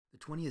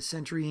20th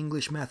century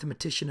English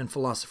mathematician and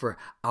philosopher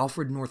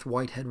Alfred North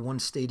Whitehead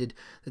once stated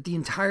that the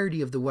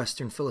entirety of the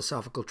Western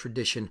philosophical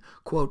tradition,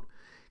 quote,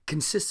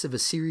 consists of a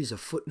series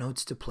of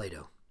footnotes to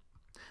Plato.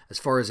 As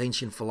far as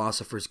ancient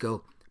philosophers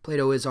go,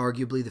 Plato is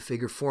arguably the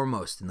figure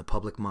foremost in the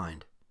public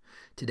mind.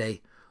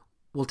 Today,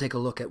 we'll take a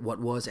look at what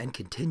was and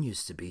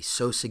continues to be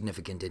so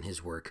significant in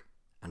his work,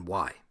 and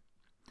why,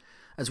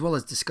 as well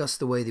as discuss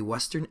the way the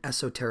Western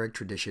esoteric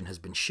tradition has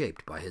been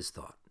shaped by his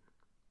thought.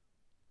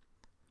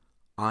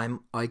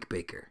 I'm Ike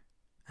Baker,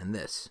 and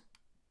this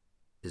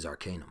is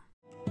Arcanvm.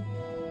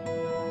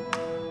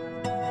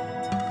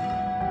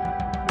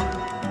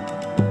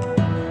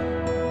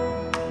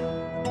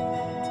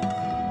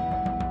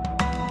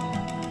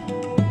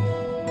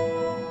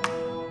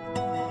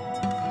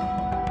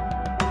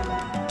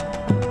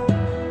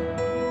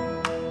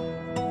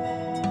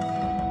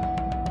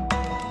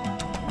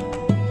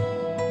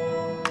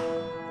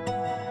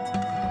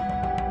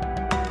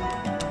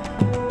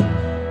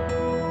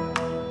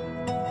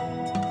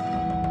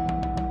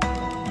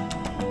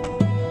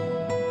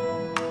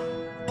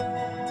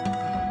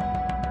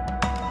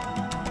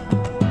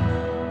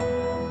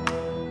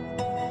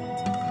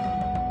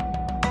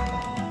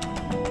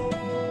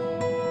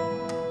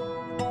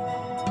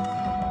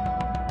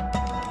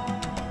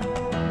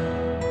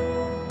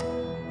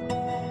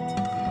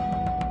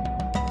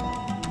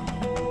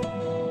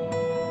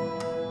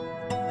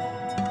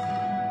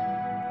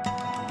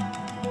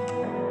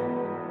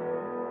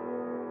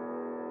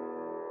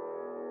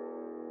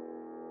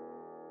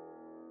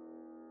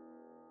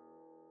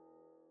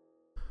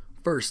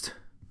 First,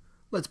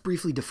 let's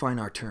briefly define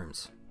our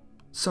terms,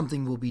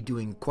 something we'll be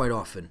doing quite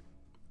often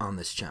on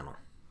this channel.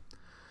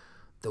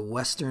 The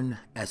Western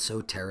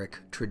Esoteric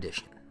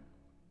Tradition.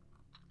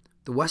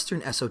 The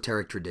Western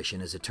Esoteric Tradition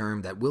is a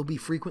term that will be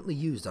frequently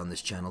used on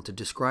this channel to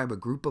describe a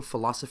group of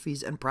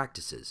philosophies and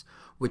practices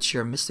which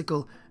share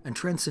mystical and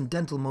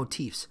transcendental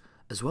motifs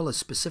as well as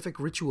specific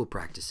ritual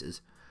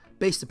practices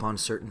based upon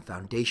certain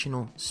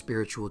foundational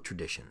spiritual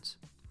traditions.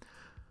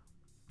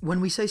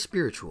 When we say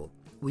spiritual,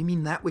 we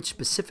mean that which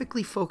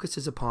specifically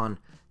focuses upon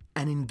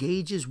and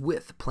engages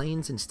with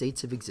planes and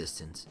states of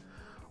existence,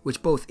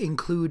 which both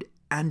include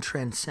and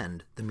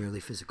transcend the merely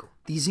physical.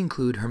 These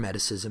include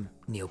Hermeticism,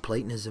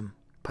 Neoplatonism,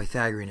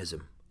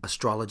 Pythagoreanism,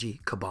 astrology,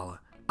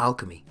 Kabbalah,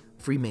 alchemy,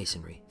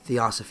 Freemasonry,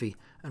 Theosophy,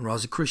 and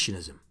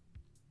Rosicrucianism.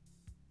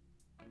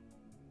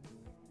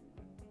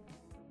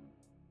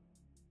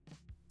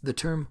 The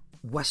term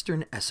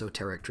Western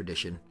Esoteric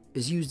Tradition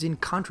is used in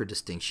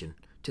contradistinction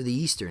to the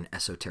Eastern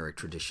esoteric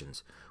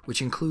traditions,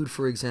 which include,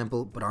 for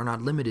example, but are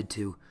not limited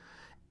to,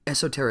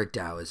 esoteric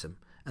Taoism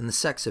and the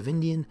sects of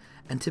Indian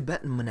and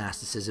Tibetan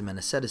monasticism and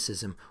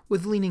asceticism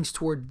with leanings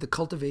toward the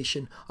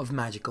cultivation of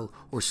magical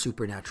or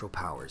supernatural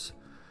powers,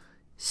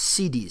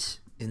 siddhis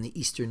in the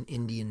Eastern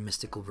Indian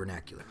mystical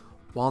vernacular.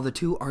 While the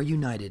two are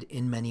united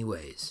in many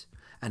ways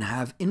and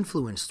have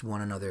influenced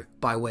one another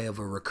by way of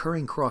a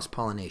recurring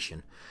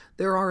cross-pollination,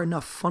 there are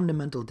enough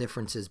fundamental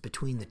differences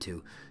between the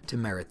two to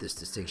merit this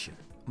distinction.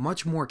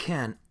 Much more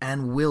can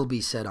and will be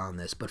said on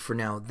this, but for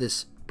now,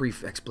 this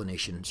brief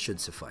explanation should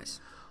suffice.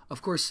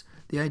 Of course,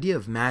 the idea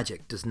of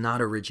magic does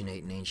not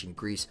originate in ancient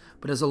Greece,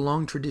 but has a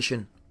long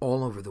tradition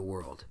all over the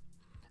world.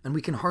 And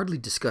we can hardly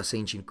discuss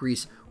ancient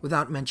Greece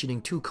without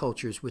mentioning two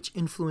cultures which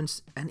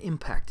influenced and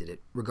impacted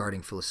it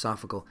regarding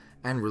philosophical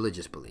and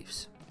religious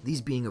beliefs.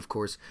 These being, of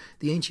course,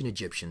 the ancient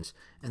Egyptians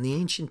and the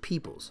ancient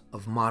peoples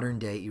of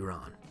modern-day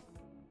Iran.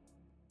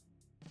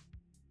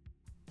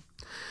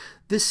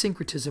 This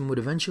syncretism would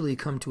eventually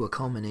come to a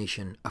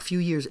culmination a few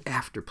years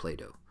after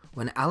Plato,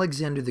 when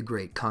Alexander the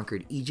Great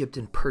conquered Egypt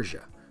and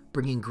Persia,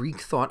 bringing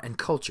Greek thought and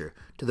culture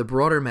to the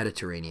broader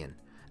Mediterranean,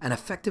 and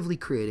effectively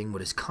creating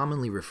what is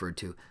commonly referred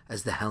to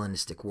as the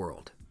Hellenistic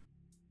world.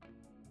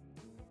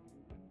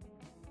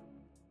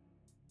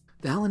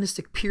 The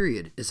Hellenistic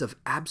period is of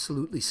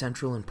absolutely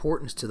central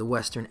importance to the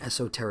Western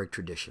esoteric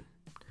tradition,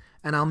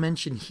 and I'll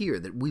mention here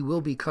that we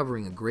will be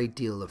covering a great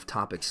deal of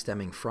topics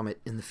stemming from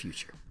it in the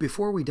future.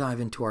 Before we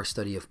dive into our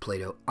study of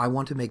Plato, I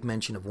want to make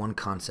mention of one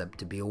concept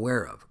to be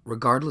aware of,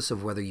 regardless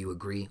of whether you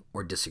agree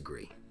or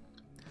disagree.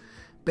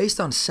 Based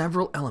on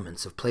several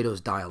elements of Plato's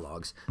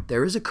dialogues,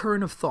 there is a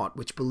current of thought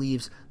which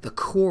believes the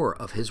core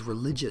of his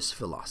religious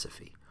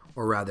philosophy,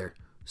 or rather,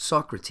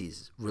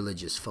 Socrates'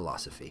 religious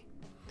philosophy,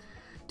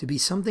 to be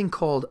something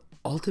called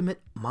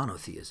ultimate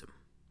monotheism.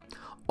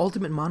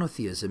 Ultimate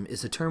monotheism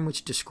is a term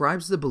which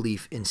describes the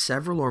belief in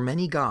several or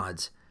many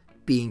gods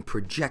being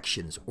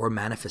projections or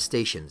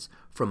manifestations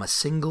from a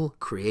single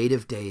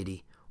creative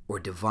deity or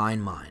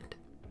divine mind.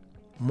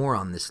 More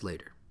on this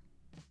later.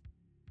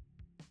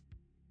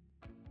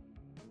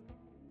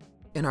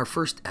 In our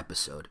first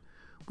episode,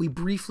 we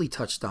briefly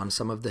touched on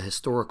some of the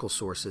historical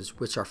sources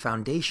which are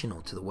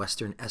foundational to the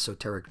Western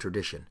esoteric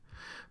tradition.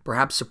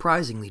 Perhaps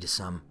surprisingly to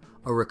some,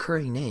 a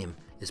recurring name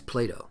is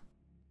Plato.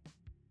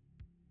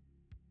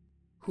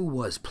 Who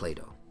was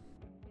Plato?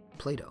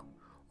 Plato,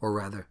 or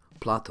rather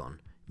Platon,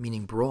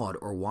 meaning broad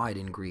or wide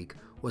in Greek,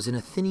 was an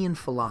Athenian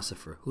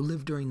philosopher who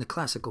lived during the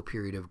classical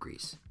period of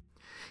Greece.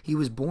 He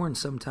was born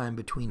sometime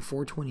between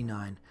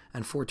 429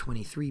 and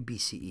 423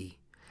 BCE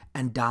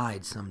and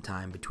died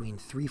sometime between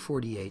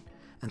 348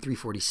 and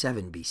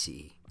 347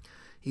 BCE.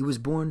 He was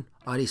born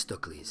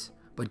Aristocles,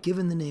 but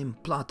given the name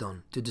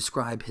Platon to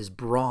describe his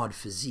broad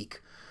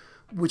physique,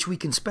 which we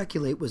can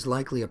speculate was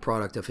likely a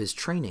product of his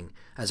training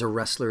as a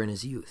wrestler in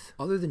his youth.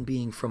 Other than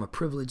being from a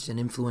privileged and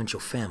influential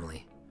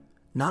family,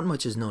 not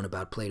much is known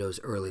about Plato's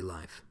early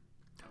life.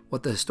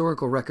 What the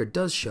historical record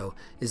does show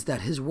is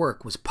that his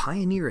work was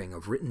pioneering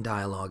of written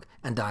dialogue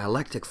and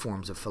dialectic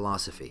forms of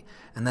philosophy,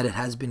 and that it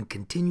has been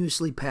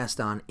continuously passed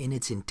on in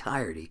its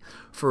entirety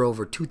for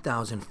over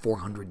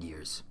 2,400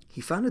 years.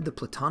 He founded the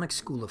Platonic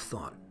school of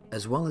thought,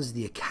 as well as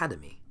the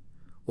Academy,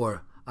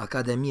 or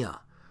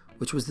Academia,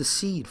 which was the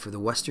seed for the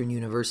Western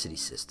university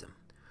system.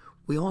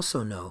 We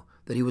also know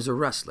that he was a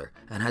wrestler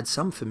and had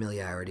some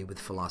familiarity with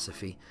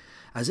philosophy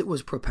as it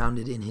was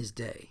propounded in his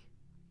day.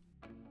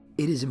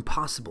 It is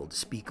impossible to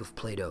speak of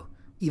Plato,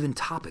 even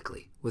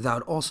topically,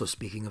 without also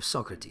speaking of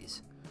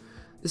Socrates.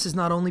 This is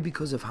not only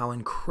because of how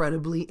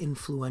incredibly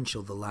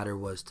influential the latter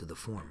was to the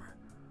former,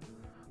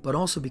 but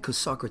also because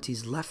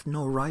Socrates left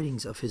no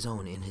writings of his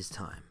own in his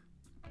time.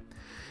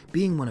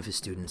 Being one of his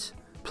students,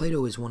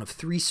 Plato is one of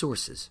three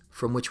sources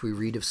from which we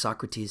read of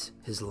Socrates,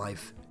 his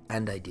life,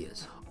 and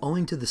ideas.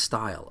 Owing to the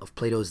style of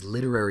Plato's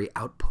literary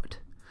output,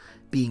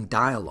 being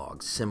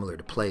dialogues similar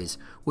to plays,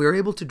 we are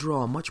able to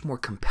draw a much more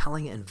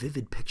compelling and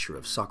vivid picture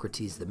of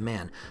Socrates the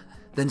man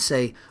than,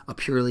 say, a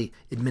purely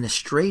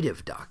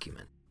administrative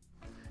document.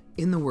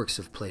 In the works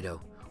of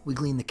Plato, we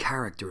glean the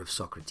character of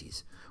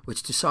Socrates,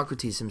 which to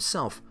Socrates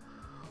himself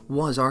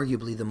was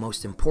arguably the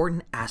most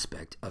important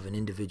aspect of an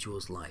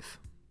individual's life.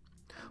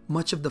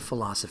 Much of the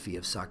philosophy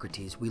of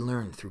Socrates we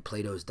learn through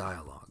Plato's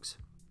dialogues.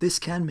 This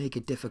can make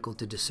it difficult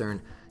to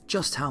discern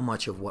just how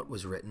much of what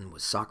was written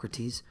was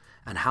Socrates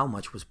and how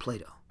much was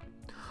Plato.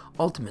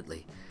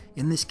 Ultimately,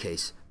 in this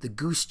case, the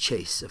goose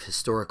chase of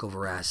historical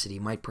veracity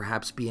might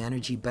perhaps be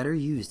energy better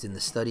used in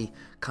the study,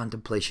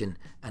 contemplation,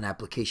 and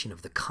application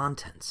of the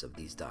contents of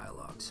these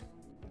dialogues.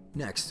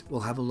 Next,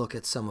 we'll have a look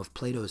at some of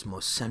Plato's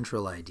most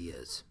central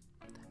ideas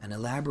and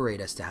elaborate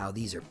as to how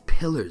these are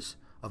pillars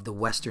of the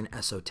Western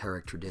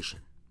Esoteric Tradition.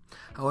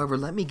 However,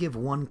 let me give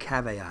one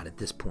caveat at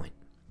this point.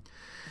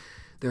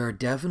 There are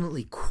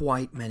definitely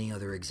quite many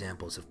other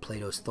examples of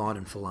Plato's thought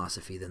and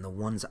philosophy than the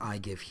ones I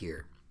give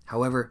here.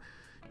 However,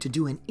 to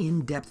do an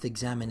in-depth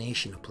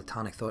examination of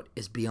Platonic thought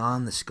is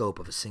beyond the scope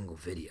of a single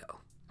video.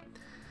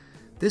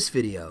 This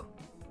video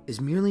is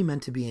merely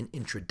meant to be an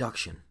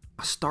introduction,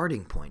 a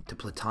starting point to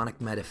Platonic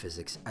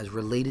metaphysics as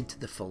related to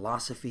the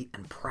philosophy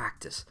and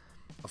practice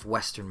of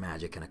Western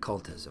magic and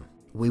occultism.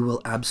 We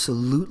will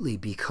absolutely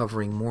be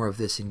covering more of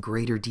this in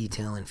greater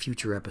detail in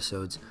future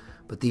episodes,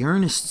 but the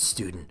earnest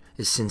student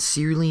is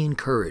sincerely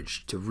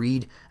encouraged to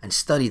read and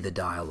study the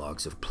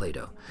dialogues of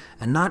Plato,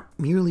 and not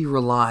merely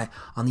rely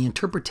on the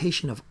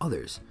interpretation of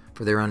others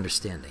for their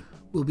understanding.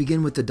 We'll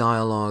begin with the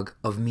dialogue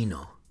of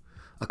Meno,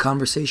 a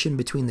conversation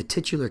between the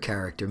titular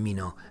character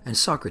Meno and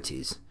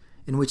Socrates,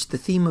 in which the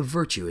theme of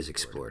virtue is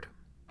explored.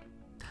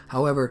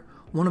 However,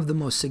 one of the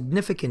most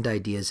significant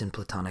ideas in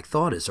Platonic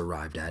thought is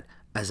arrived at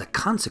as a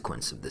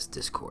consequence of this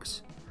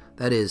discourse,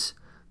 that is,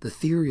 the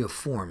theory of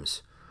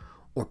forms,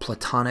 or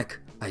Platonic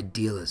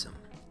idealism.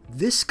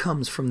 This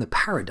comes from the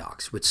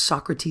paradox which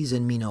Socrates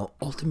and Meno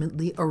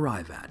ultimately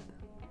arrive at.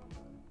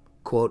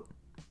 Quote,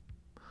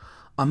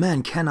 "A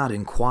man cannot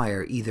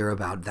inquire either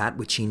about that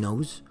which he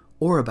knows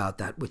or about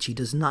that which he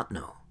does not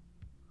know.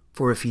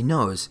 For if he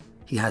knows,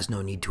 he has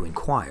no need to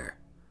inquire,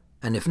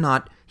 and if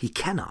not, he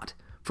cannot,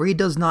 for he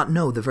does not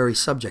know the very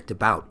subject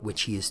about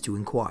which he is to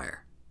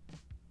inquire."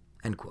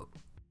 End quote.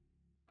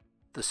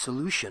 The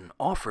solution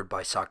offered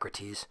by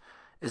Socrates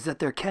is that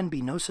there can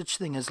be no such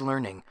thing as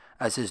learning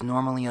as is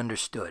normally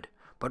understood,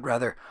 but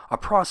rather a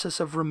process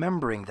of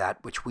remembering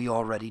that which we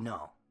already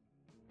know.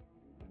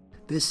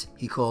 This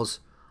he calls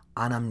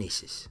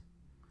anamnesis,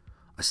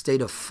 a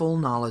state of full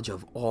knowledge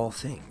of all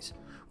things,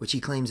 which he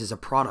claims is a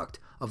product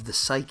of the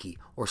psyche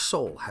or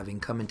soul having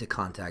come into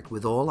contact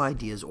with all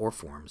ideas or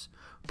forms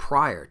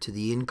prior to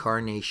the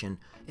incarnation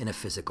in a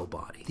physical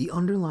body. The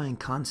underlying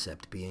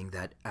concept being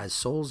that as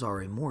souls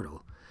are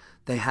immortal,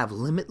 they have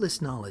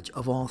limitless knowledge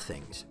of all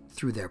things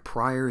through their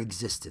prior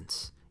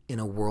existence in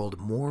a world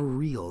more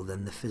real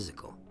than the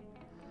physical.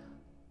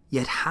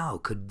 Yet how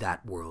could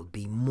that world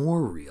be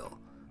more real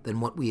than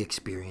what we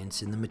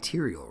experience in the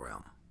material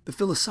realm? The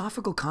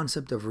philosophical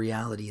concept of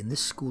reality in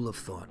this school of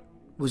thought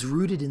was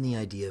rooted in the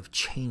idea of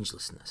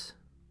changelessness.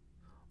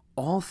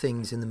 All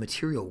things in the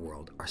material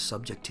world are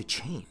subject to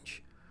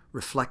change,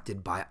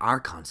 reflected by our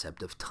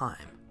concept of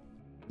time.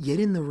 Yet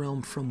in the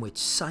realm from which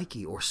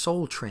psyche or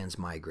soul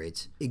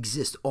transmigrates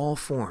exist all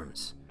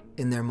forms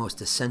in their most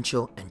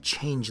essential and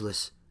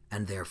changeless,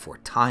 and therefore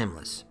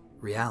timeless,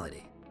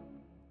 reality.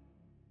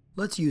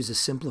 Let's use a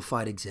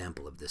simplified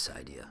example of this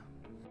idea.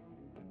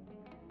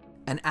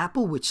 An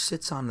apple which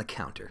sits on the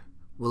counter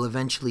will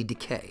eventually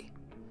decay.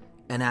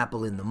 An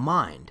apple in the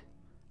mind,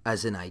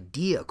 as an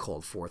idea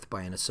called forth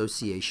by an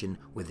association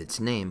with its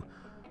name,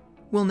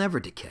 will never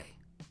decay.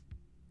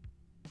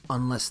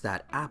 unless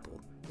that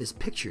apple is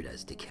pictured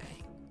as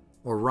decaying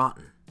or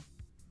rotten.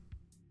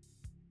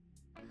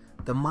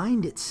 The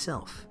mind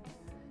itself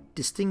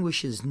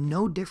distinguishes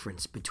no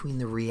difference between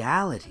the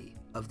reality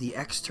of the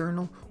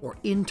external or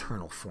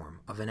internal form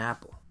of an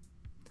apple.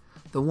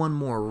 The one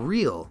more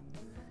real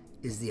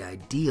is the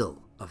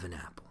ideal of an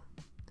apple.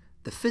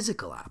 The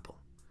physical apple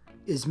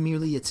is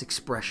merely its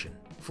expression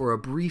for a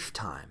brief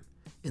time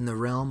in the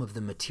realm of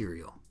the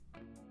material.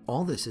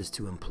 All this is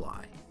to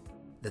imply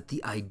that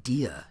the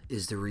idea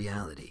is the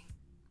reality.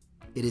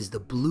 It is the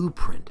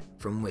blueprint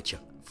from which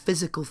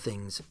physical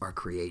things are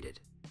created.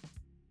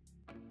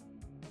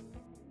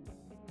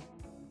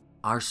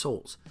 Our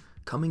souls,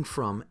 coming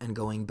from and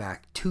going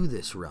back to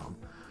this realm,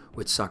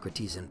 which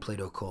Socrates and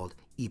Plato called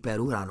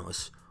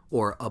hyperuranos,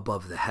 or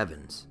above the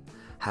heavens,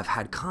 have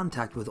had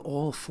contact with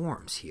all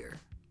forms here.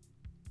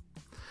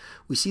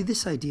 We see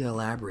this idea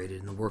elaborated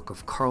in the work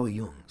of Carl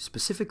Jung,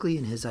 specifically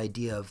in his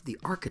idea of the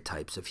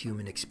archetypes of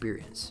human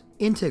experience.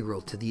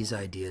 Integral to these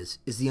ideas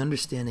is the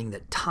understanding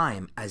that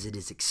time as it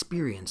is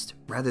experienced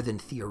rather than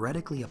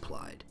theoretically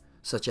applied,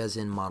 such as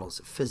in models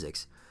of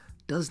physics,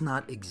 does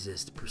not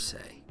exist per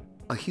se.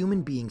 A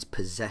human being's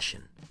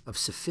possession of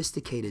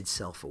sophisticated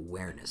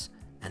self-awareness,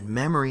 and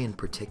memory in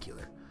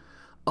particular,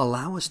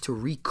 allow us to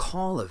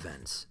recall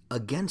events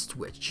against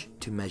which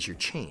to measure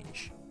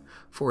change.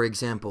 For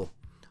example,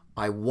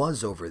 I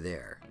was over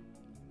there.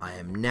 I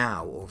am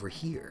now over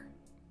here.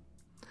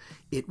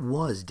 It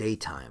was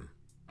daytime,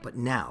 but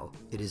now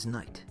it is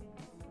night.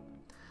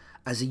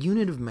 As a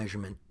unit of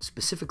measurement,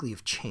 specifically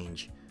of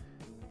change,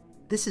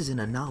 this is an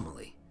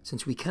anomaly,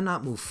 since we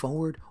cannot move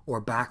forward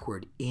or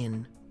backward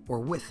in or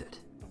with it.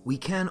 We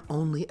can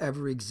only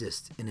ever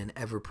exist in an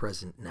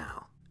ever-present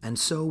now. And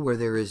so where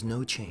there is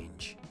no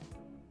change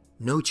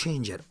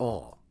at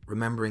all,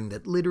 remembering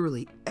that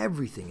literally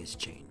everything is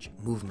change,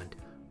 movement,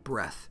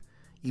 breath,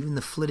 even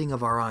the flitting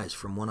of our eyes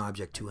from one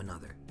object to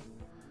another.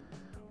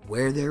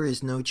 Where there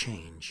is no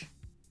change,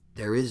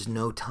 there is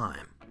no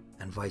time,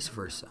 and vice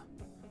versa.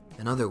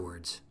 In other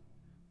words,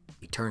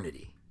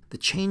 eternity. The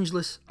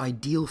changeless,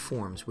 ideal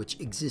forms which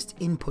exist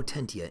in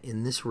potentia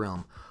in this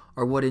realm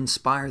are what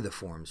inspire the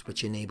forms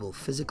which enable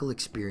physical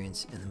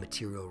experience in the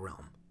material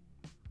realm.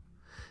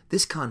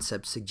 This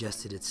concept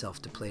suggested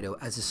itself to Plato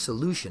as a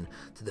solution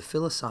to the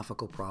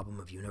philosophical problem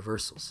of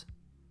universals.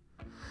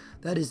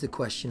 That is the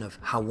question of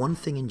how one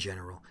thing in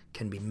general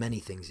can be many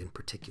things in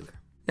particular.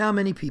 Now,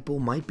 many people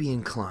might be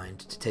inclined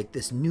to take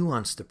this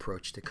nuanced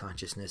approach to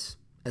consciousness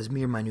as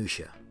mere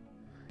minutiae.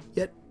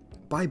 Yet,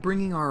 by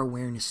bringing our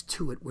awareness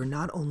to it, we're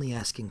not only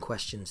asking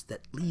questions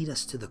that lead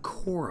us to the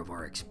core of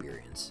our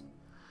experience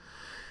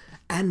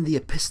and the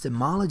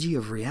epistemology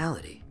of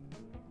reality,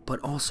 but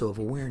also of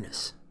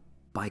awareness.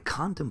 By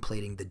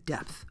contemplating the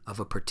depth of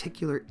a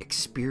particular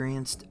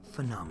experienced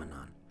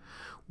phenomenon,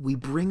 we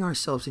bring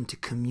ourselves into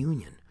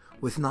communion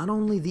with not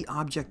only the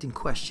object in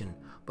question,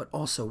 but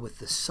also with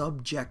the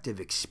subjective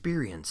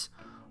experience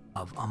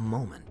of a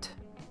moment.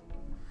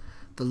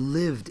 The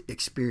lived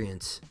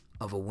experience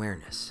of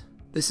awareness.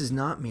 This is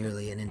not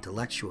merely an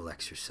intellectual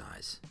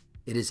exercise.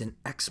 It is an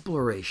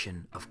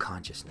exploration of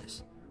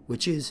consciousness,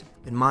 which is,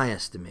 in my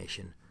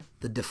estimation,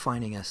 the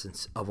defining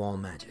essence of all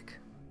magic.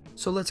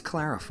 So let's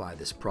clarify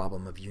this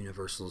problem of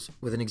universals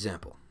with an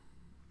example.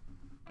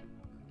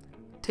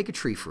 Take a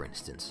tree, for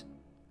instance.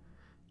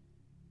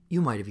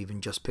 You might have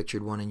even just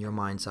pictured one in your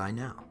mind's eye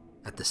now,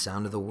 at the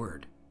sound of the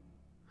word.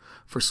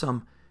 For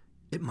some,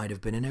 it might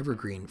have been an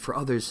evergreen, for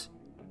others,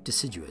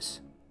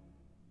 deciduous.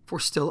 For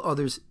still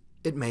others,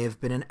 it may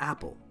have been an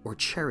apple, or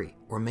cherry,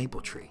 or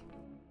maple tree.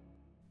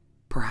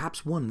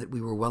 Perhaps one that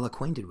we were well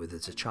acquainted with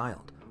as a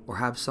child, or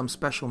have some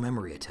special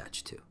memory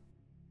attached to.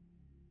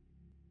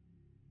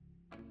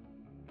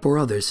 For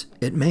others,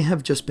 it may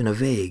have just been a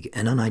vague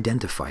and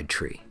unidentified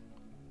tree.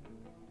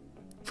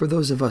 For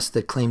those of us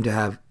that claim to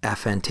have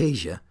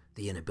aphantasia,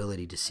 the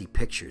inability to see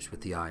pictures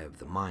with the eye of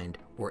the mind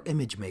or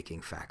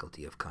image-making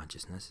faculty of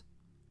consciousness,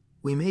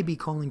 we may be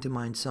calling to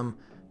mind some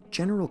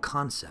general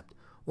concept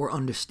or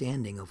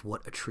understanding of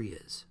what a tree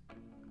is.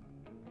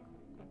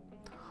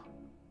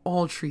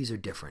 All trees are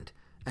different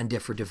and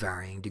differ to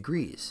varying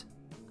degrees.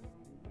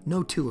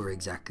 No two are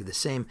exactly the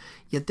same,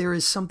 yet there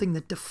is something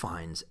that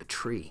defines a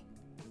tree.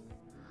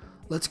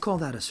 Let's call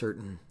that a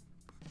certain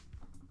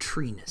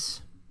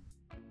treeness.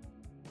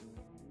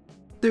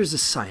 There's a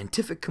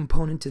scientific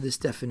component to this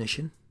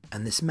definition,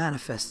 and this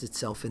manifests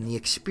itself in the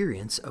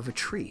experience of a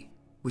tree,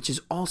 which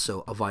is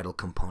also a vital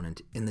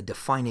component in the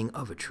defining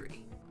of a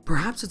tree.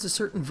 Perhaps it's a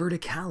certain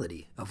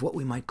verticality of what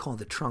we might call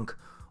the trunk,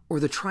 or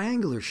the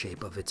triangular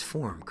shape of its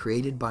form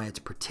created by its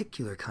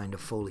particular kind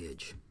of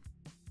foliage.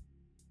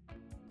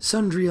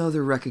 Sundry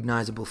other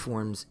recognizable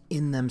forms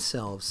in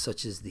themselves,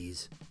 such as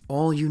these,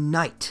 all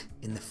unite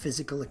in the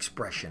physical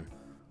expression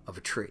of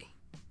a tree.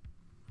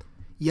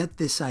 Yet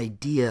this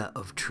idea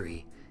of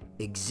tree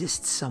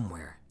exists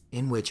somewhere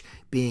in which,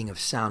 being of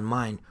sound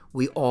mind,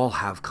 we all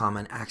have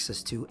common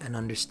access to and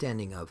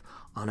understanding of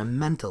on a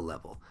mental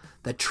level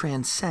that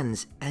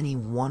transcends any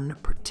one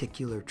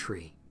particular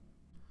tree.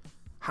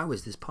 How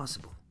is this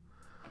possible?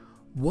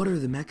 What are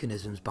the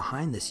mechanisms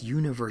behind this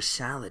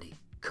universality,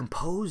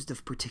 composed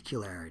of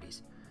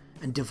particularities,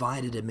 and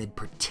divided amid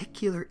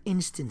particular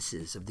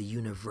instances of the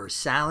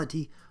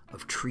universality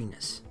of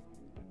treeness?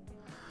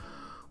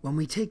 When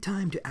we take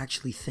time to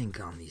actually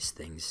think on these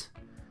things,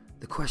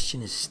 the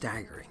question is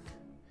staggering.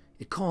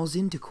 It calls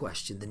into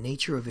question the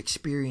nature of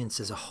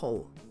experience as a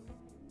whole.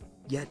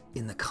 Yet,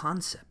 in the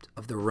concept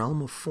of the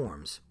realm of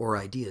forms or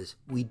ideas,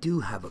 we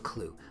do have a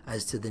clue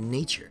as to the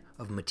nature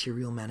of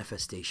material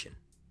manifestation.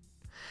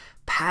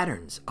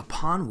 Patterns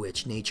upon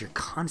which nature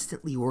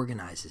constantly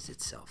organizes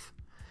itself.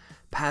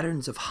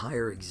 Patterns of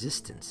higher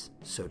existence,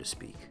 so to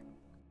speak.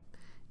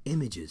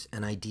 Images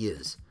and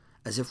ideas,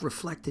 as if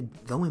reflected,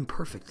 though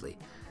imperfectly,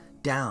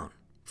 down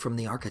from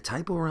the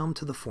archetypal realm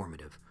to the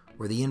formative,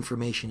 where the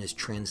information is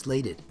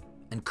translated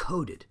and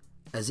coded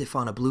as if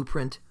on a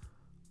blueprint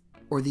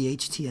or the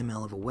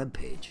HTML of a web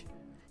page,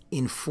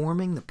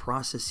 informing the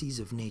processes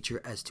of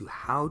nature as to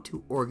how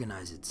to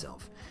organize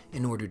itself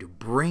in order to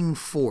bring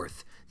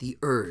forth the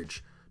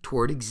urge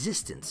toward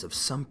existence of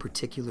some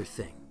particular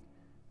thing.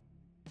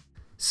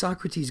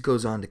 Socrates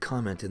goes on to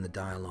comment in the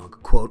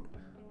dialogue, quote,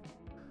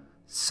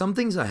 "Some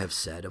things I have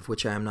said of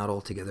which I am not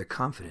altogether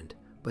confident,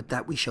 but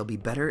that we shall be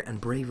better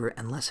and braver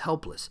and less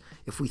helpless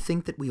if we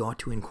think that we ought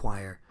to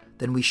inquire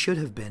than we should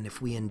have been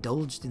if we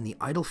indulged in the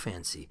idle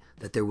fancy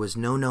that there was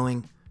no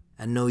knowing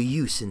and no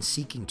use in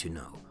seeking to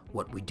know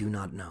what we do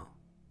not know.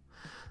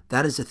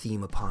 That is a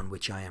theme upon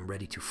which I am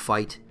ready to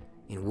fight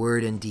in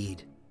word and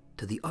deed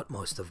to the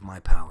utmost of my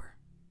power."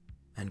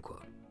 End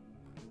quote.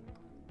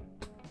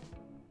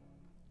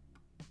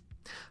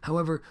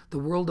 However, the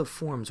world of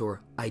forms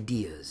or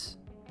ideas,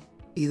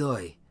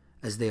 idoi,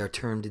 as they are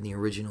termed in the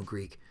original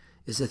Greek,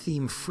 is a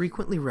theme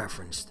frequently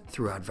referenced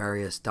throughout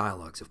various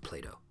dialogues of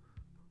Plato.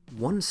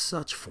 One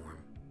such form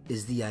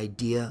is the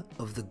idea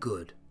of the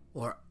good,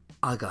 or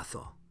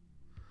agatho.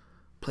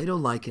 Plato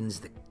likens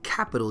the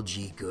capital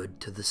G good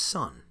to the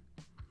sun.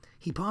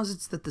 He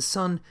posits that the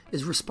sun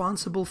is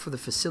responsible for the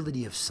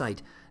facility of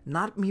sight,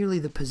 not merely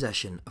the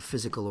possession of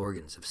physical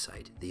organs of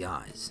sight, the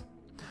eyes.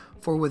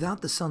 For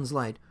without the sun's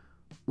light,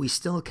 we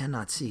still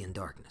cannot see in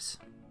darkness.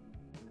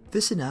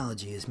 This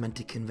analogy is meant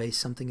to convey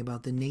something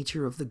about the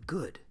nature of the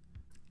good.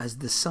 As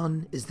the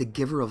sun is the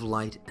giver of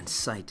light and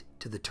sight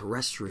to the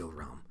terrestrial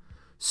realm,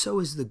 so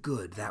is the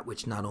good that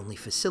which not only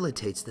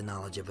facilitates the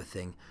knowledge of a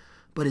thing,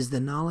 but is the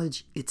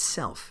knowledge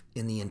itself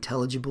in the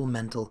intelligible,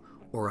 mental,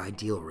 or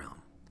ideal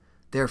realm.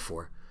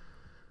 Therefore,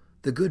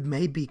 the good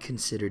may be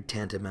considered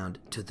tantamount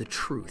to the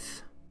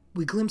truth.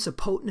 We glimpse a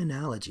potent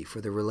analogy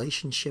for the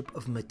relationship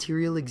of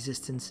material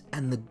existence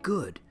and the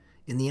good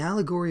in the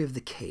allegory of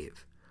the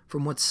cave,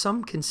 from what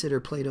some consider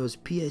Plato's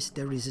pièce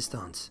de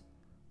résistance,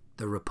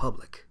 the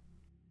Republic.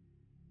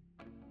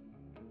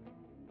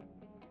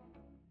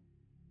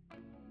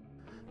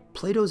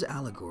 Plato's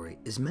allegory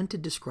is meant to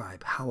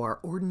describe how our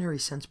ordinary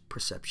sense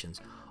perceptions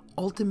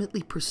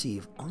ultimately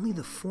perceive only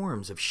the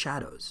forms of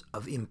shadows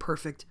of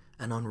imperfect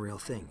and unreal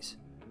things.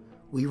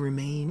 We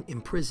remain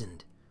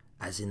imprisoned,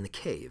 as in the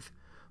cave,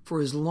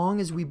 for as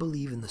long as we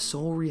believe in the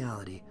sole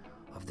reality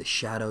of the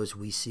shadows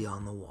we see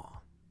on the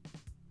wall.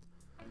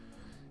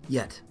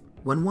 Yet,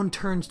 when one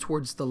turns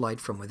towards the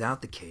light from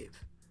without the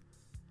cave,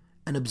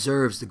 and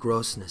observes the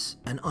grossness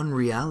and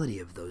unreality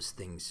of those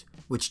things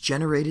which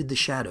generated the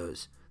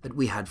shadows that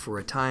we had for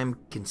a time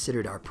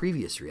considered our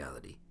previous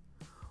reality,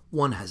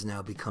 one has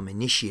now become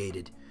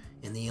initiated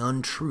in the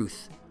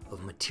untruth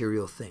of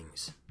material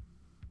things.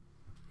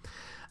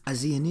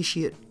 As the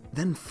initiate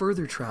then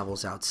further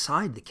travels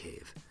outside the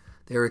cave,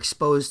 they are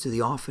exposed to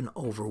the often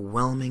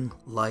overwhelming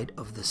light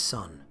of the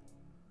sun,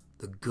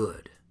 the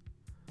good.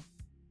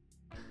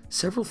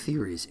 Several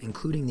theories,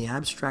 including the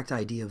abstract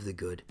idea of the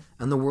good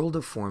and the world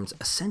of forms,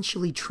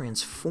 essentially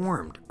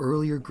transformed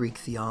earlier Greek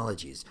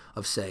theologies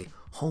of, say,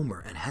 Homer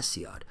and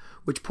Hesiod,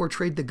 which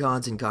portrayed the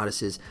gods and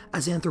goddesses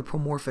as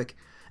anthropomorphic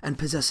and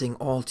possessing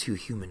all too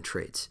human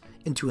traits,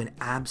 into an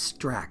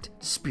abstract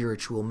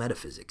spiritual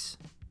metaphysics.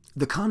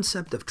 The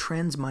concept of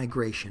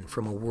transmigration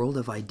from a world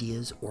of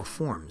ideas or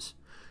forms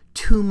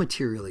to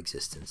material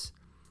existence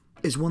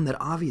is one that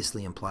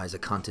obviously implies a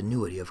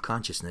continuity of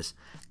consciousness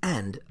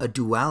and a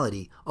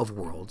duality of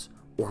worlds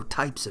or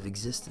types of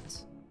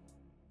existence.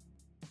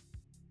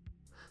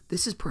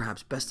 This is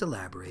perhaps best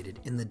elaborated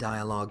in the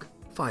dialogue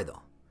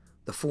Phædo,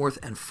 the fourth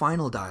and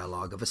final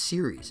dialogue of a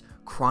series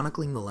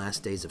chronicling the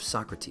last days of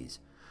Socrates,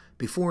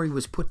 before he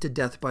was put to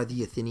death by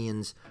the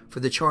Athenians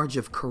for the charge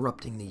of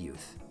corrupting the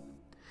youth.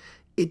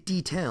 It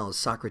details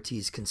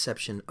Socrates'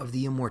 conception of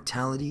the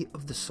immortality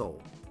of the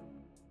soul.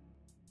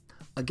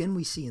 Again,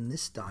 we see in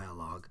this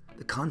dialogue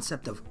the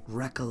concept of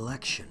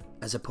recollection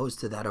as opposed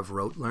to that of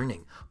rote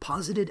learning,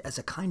 posited as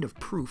a kind of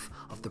proof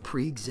of the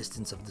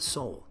pre-existence of the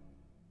soul.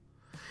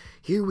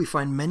 Here we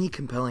find many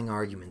compelling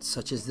arguments,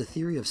 such as the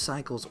theory of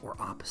cycles or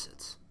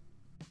opposites.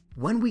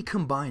 When we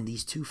combine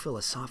these two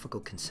philosophical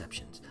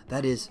conceptions,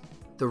 that is,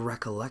 the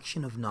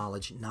recollection of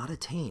knowledge not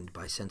attained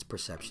by sense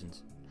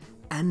perceptions,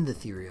 and the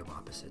theory of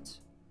opposites,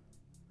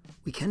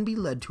 we can be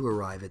led to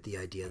arrive at the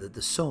idea that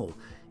the soul,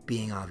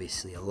 being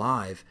obviously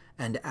alive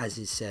and, as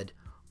is said,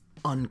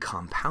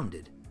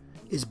 uncompounded,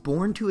 is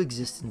born to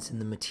existence in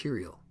the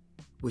material,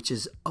 which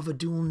is of a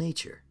dual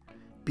nature,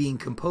 being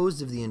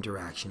composed of the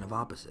interaction of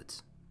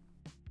opposites.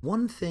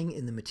 One thing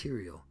in the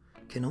material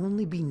can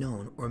only be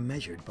known or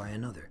measured by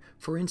another.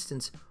 For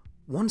instance,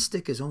 one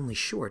stick is only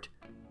short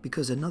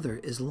because another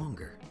is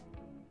longer.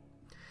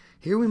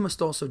 Here we must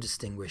also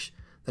distinguish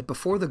that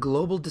before the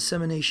global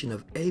dissemination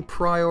of a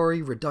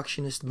priori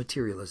reductionist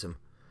materialism,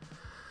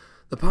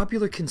 the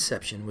popular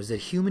conception was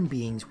that human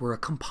beings were a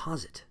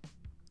composite.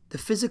 The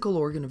physical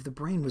organ of the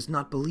brain was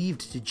not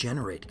believed to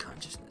generate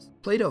consciousness.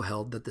 Plato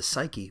held that the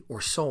psyche, or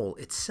soul,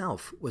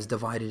 itself was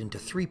divided into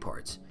three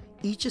parts,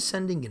 each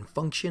ascending in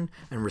function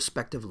and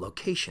respective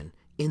location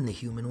in the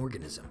human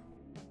organism.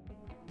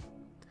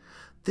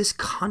 This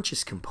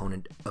conscious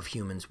component of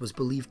humans was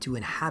believed to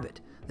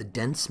inhabit the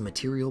dense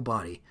material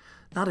body,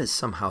 not as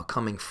somehow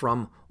coming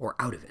from or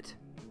out of it.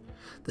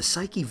 The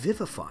psyche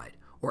vivified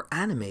or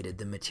animated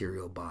the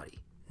material body,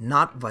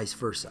 not vice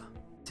versa.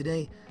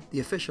 Today,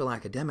 the official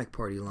academic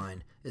party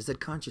line is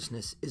that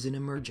consciousness is an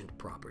emergent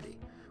property,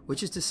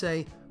 which is to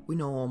say, we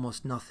know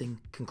almost nothing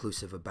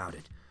conclusive about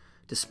it,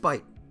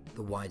 despite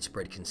the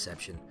widespread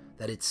conception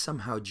that it's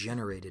somehow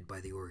generated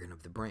by the organ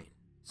of the brain.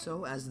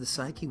 So, as the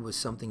psyche was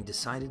something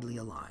decidedly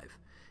alive,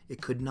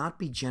 it could not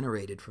be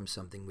generated from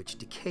something which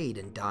decayed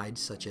and died,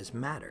 such as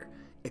matter,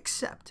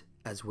 except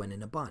as when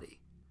in a body.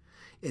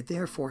 It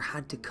therefore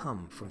had to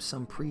come from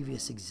some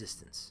previous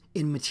existence.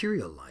 In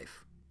material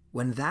life,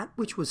 when that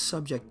which was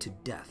subject to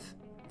death,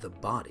 the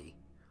body,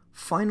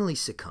 finally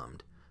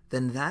succumbed,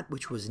 then that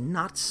which was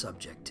not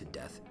subject to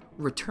death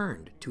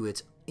returned to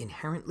its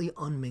inherently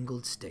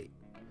unmingled state.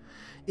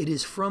 It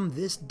is from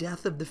this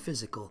death of the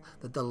physical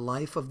that the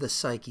life of the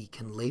psyche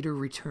can later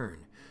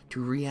return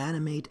to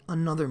reanimate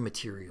another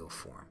material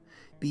form,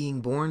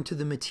 being born to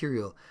the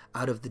material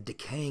out of the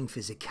decaying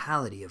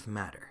physicality of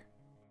matter.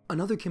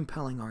 Another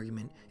compelling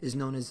argument is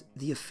known as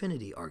the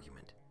affinity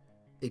argument.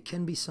 It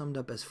can be summed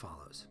up as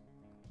follows.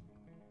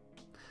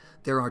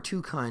 There are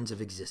two kinds of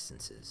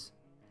existences.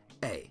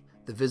 A,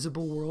 the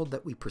visible world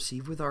that we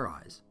perceive with our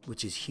eyes,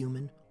 which is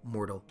human,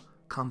 mortal,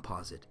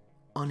 composite,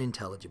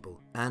 unintelligible,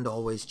 and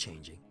always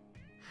changing.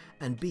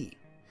 And B,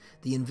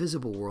 the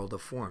invisible world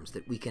of forms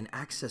that we can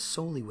access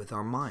solely with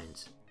our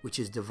minds, which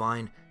is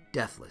divine,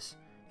 deathless,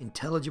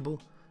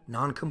 intelligible,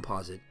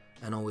 non-composite,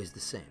 and always the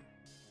same.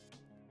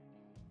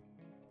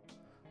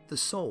 The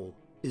soul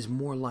is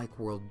more like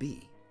world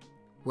B,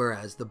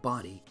 whereas the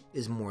body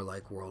is more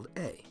like world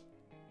A.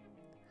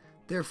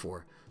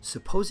 Therefore,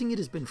 supposing it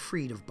has been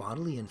freed of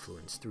bodily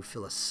influence through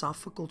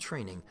philosophical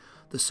training,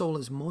 the soul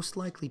is most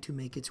likely to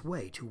make its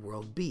way to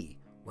world B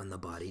when the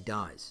body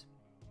dies.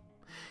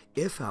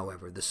 If,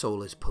 however, the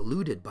soul is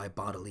polluted by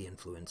bodily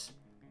influence,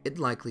 it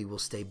likely will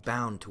stay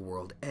bound to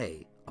world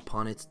A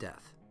upon its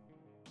death.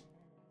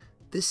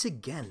 This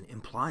again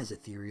implies a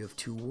theory of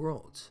two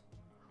worlds,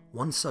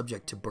 one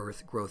subject to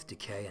birth, growth,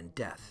 decay, and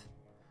death,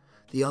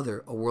 the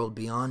other a world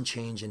beyond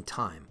change and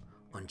time,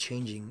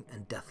 unchanging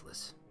and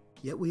deathless.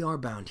 Yet we are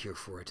bound here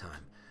for a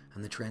time,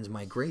 and the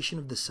transmigration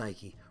of the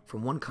psyche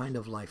from one kind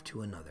of life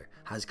to another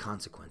has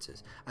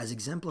consequences, as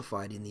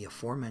exemplified in the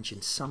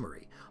aforementioned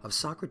summary of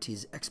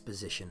Socrates'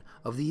 exposition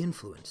of the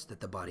influence that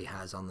the body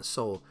has on the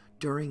soul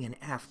during and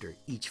after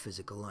each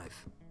physical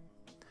life.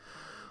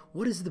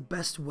 What is the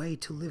best way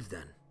to live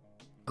then,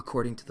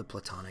 according to the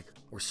Platonic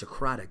or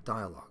Socratic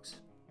dialogues?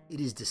 It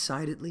is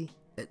decidedly,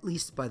 at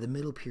least by the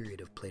middle period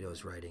of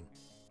Plato's writing,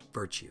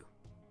 virtue.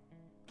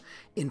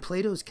 In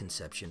Plato's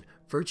conception,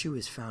 virtue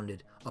is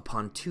founded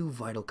upon two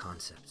vital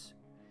concepts,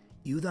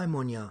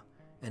 eudaimonia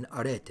and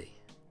arete,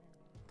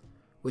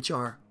 which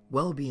are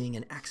well-being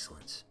and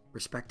excellence,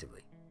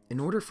 respectively. In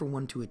order for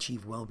one to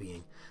achieve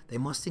well-being, they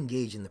must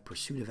engage in the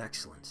pursuit of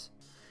excellence.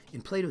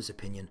 In Plato's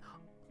opinion,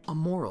 a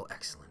moral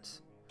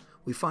excellence.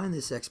 We find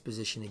this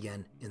exposition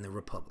again in the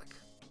Republic.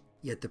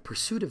 Yet the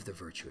pursuit of the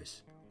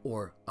virtuous,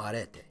 or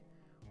arete,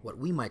 what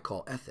we might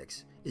call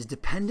ethics, is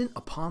dependent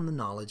upon the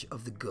knowledge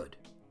of the good.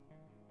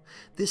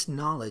 This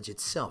knowledge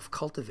itself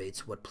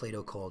cultivates what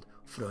Plato called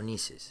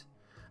phronesis,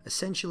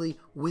 essentially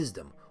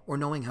wisdom, or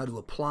knowing how to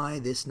apply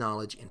this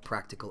knowledge in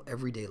practical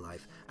everyday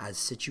life as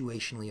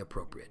situationally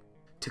appropriate.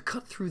 To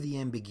cut through the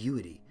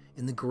ambiguity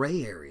in the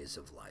gray areas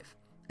of life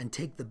and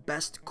take the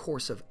best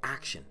course of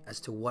action as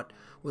to what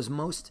was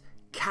most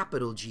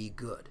capital G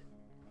good.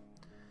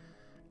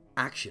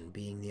 Action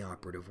being the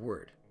operative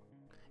word.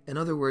 In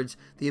other words,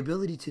 the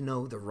ability to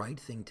know the right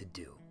thing to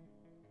do.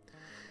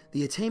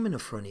 The attainment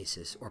of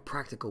phronesis, or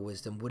practical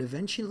wisdom, would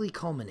eventually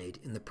culminate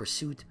in the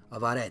pursuit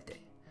of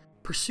arete.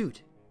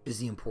 Pursuit is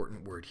the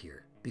important word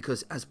here,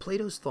 because as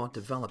Plato's thought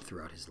developed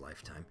throughout his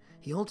lifetime,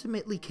 he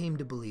ultimately came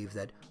to believe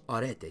that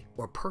arete,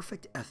 or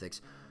perfect ethics,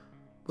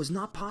 was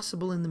not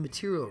possible in the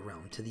material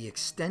realm to the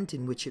extent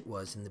in which it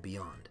was in the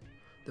beyond.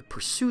 The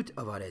pursuit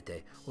of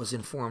arete was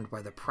informed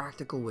by the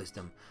practical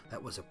wisdom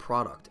that was a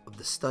product of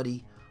the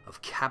study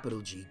of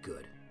capital G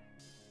good.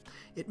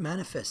 It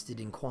manifested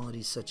in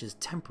qualities such as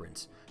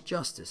temperance,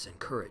 justice, and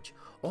courage,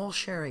 all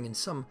sharing in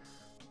some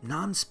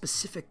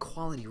non-specific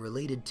quality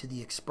related to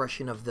the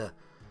expression of the,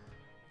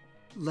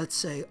 let's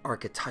say,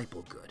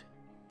 archetypal good.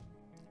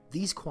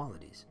 These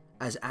qualities,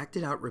 as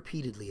acted out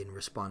repeatedly in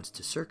response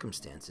to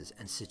circumstances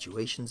and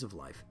situations of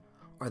life,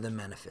 are the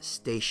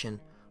manifestation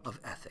of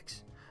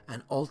ethics,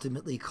 and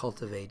ultimately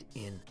cultivate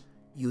in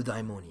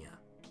eudaimonia,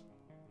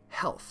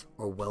 health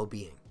or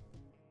well-being.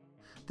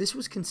 This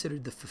was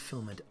considered the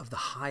fulfillment of the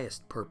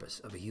highest purpose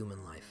of a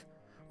human life.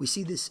 We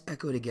see this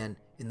echoed again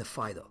in the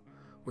Phædo,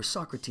 where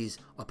Socrates,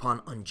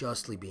 upon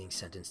unjustly being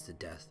sentenced to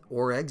death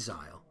or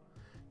exile,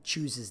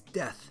 chooses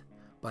death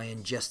by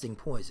ingesting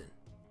poison.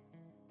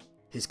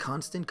 His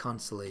constant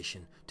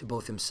consolation to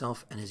both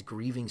himself and his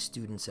grieving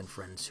students and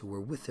friends who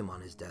were with him on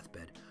his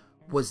deathbed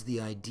was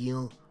the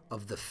ideal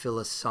of the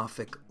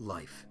philosophic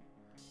life,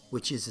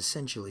 which is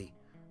essentially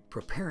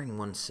preparing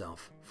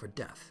oneself for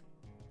death,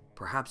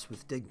 perhaps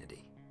with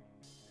dignity.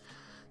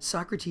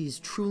 Socrates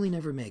truly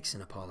never makes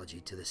an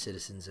apology to the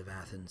citizens of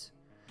Athens.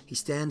 He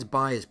stands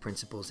by his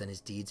principles and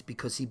his deeds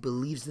because he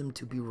believes them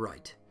to be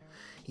right.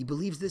 He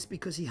believes this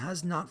because he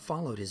has not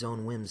followed his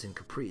own whims and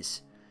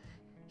caprice.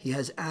 He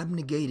has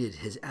abnegated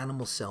his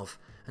animal self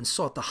and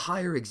sought the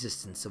higher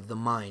existence of the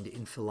mind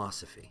in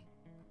philosophy.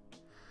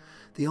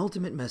 The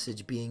ultimate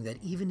message being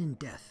that even in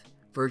death,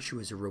 virtue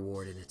is a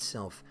reward in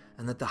itself,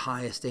 and that the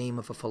highest aim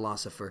of a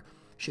philosopher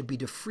should be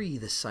to free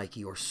the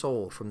psyche or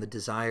soul from the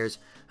desires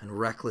and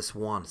reckless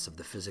wants of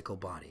the physical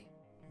body,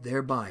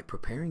 thereby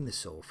preparing the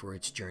soul for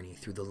its journey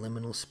through the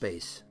liminal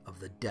space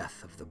of the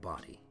death of the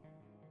body.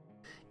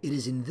 It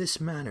is in this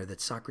manner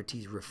that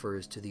Socrates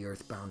refers to the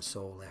earthbound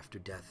soul after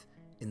death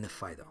in the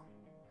Phædo.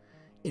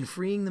 In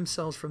freeing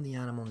themselves from the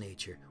animal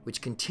nature,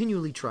 which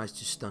continually tries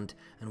to stunt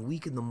and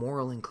weaken the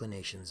moral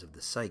inclinations of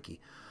the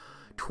psyche,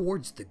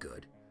 towards the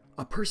good,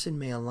 a person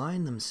may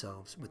align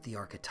themselves with the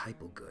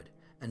archetypal good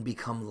and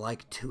become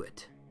like to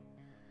it.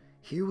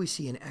 Here we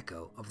see an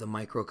echo of the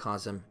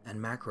microcosm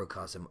and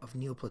macrocosm of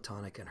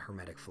Neoplatonic and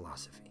Hermetic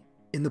philosophy.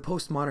 In the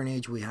postmodern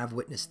age, we have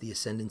witnessed the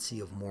ascendancy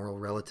of moral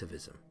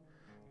relativism.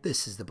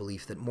 This is the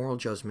belief that moral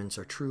judgments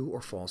are true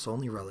or false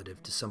only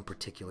relative to some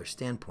particular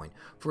standpoint,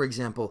 for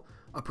example,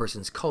 a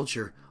person's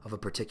culture of a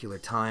particular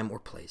time or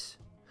place.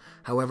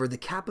 However, the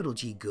capital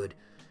G good,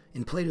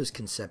 in Plato's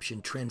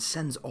conception,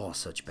 transcends all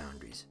such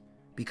boundaries,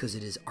 because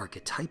it is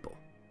archetypal.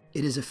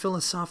 It is a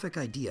philosophic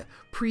idea,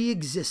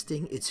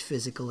 pre-existing its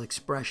physical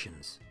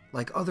expressions,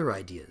 like other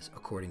ideas,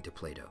 according to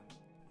Plato.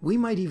 We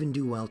might even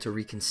do well to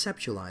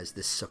reconceptualize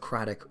this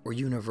Socratic or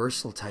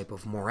universal type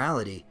of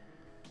morality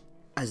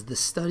as the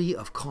study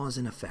of cause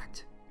and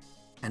effect,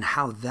 and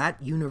how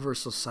that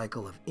universal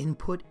cycle of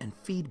input and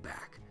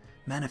feedback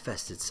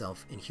manifests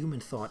itself in human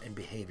thought and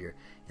behavior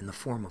in the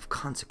form of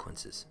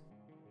consequences.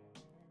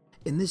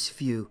 In this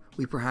view,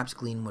 we perhaps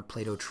glean what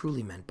Plato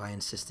truly meant by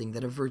insisting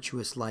that a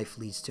virtuous life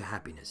leads to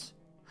happiness.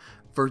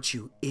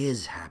 Virtue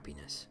is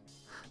happiness.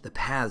 The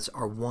paths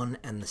are one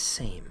and the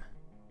same.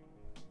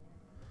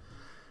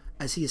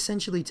 As he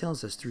essentially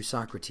tells us through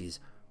Socrates,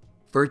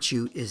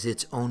 virtue is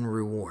its own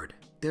reward.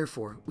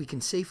 Therefore, we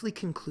can safely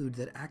conclude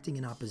that acting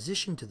in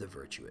opposition to the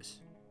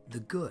virtuous,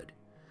 the good,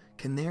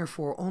 can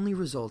therefore only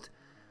result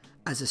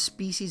as a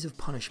species of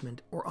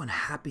punishment or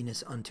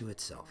unhappiness unto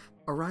itself.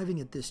 Arriving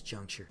at this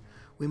juncture,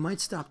 we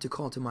might stop to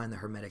call to mind the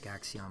Hermetic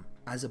axiom,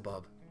 as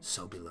above,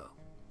 so below.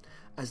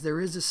 As there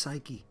is a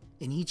psyche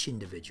in each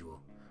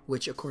individual,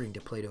 which according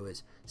to Plato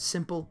is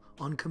simple,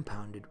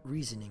 uncompounded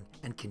reasoning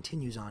and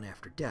continues on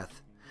after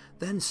death,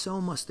 then so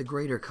must the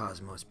greater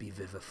cosmos be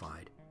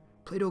vivified.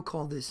 Plato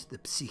called this the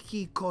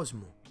psyche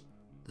kosmou,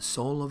 the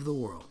soul of the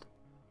world.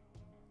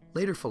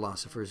 Later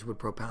philosophers would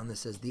propound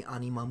this as the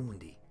anima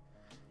mundi.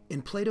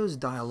 In Plato's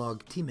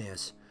dialogue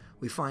Timaeus,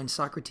 we find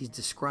Socrates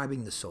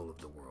describing the soul of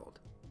the world.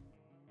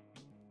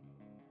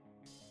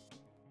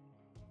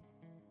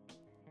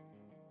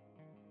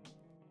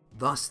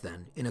 Thus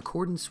then, in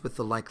accordance with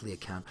the likely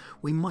account,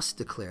 we must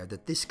declare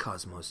that this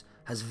cosmos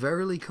has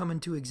verily come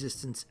into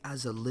existence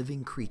as a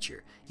living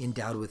creature,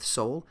 endowed with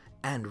soul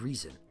and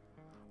reason.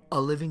 A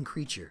living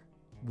creature,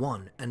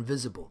 one and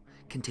visible,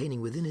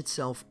 containing within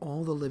itself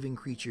all the living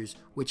creatures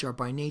which are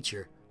by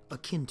nature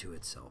akin to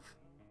itself.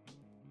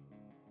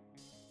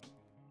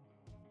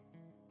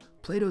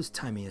 Plato's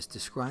Timaeus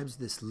describes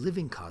this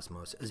living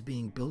cosmos as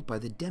being built by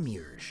the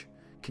demiurge,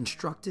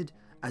 constructed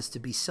as to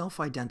be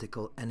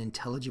self-identical and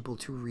intelligible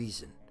to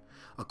reason,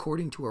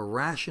 according to a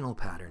rational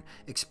pattern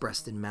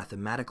expressed in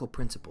mathematical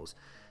principles,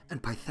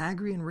 and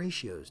Pythagorean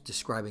ratios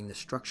describing the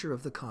structure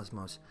of the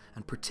cosmos,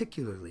 and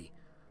particularly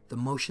the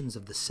motions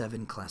of the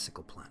 7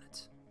 classical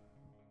planets.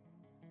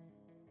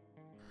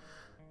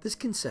 This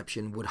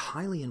conception would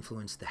highly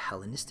influence the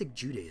Hellenistic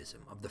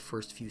Judaism of the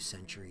first few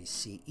centuries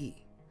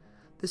CE.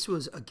 This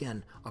was,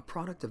 again, a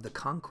product of the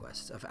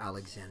conquests of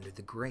Alexander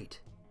the Great,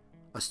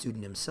 a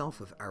student himself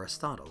of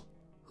Aristotle,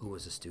 who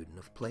was a student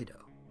of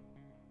Plato.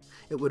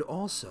 It would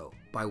also,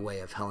 by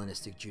way of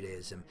Hellenistic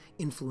Judaism,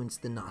 influence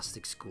the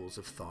Gnostic schools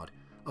of thought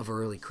of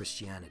early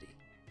Christianity.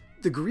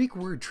 The Greek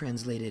word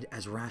translated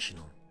as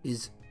rational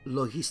is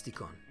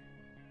logistikon.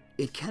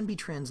 It can be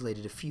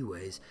translated a few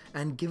ways,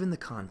 and given the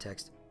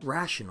context,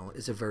 Rational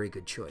is a very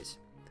good choice.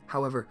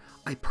 However,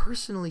 I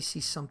personally see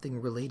something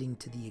relating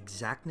to the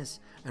exactness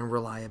and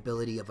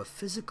reliability of a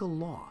physical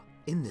law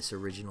in this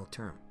original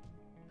term.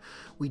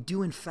 We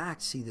do in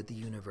fact see that the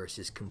universe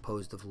is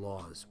composed of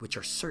laws which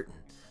are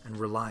certain and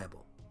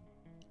reliable,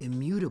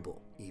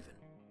 immutable even.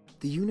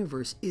 The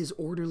universe is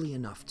orderly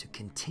enough to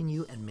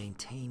continue and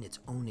maintain its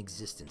own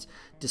existence,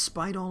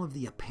 despite all of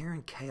the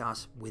apparent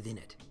chaos within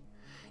it.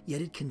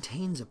 Yet it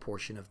contains a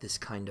portion of this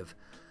kind of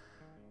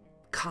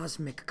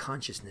cosmic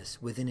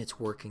consciousness within its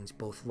workings,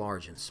 both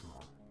large and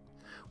small.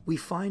 We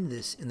find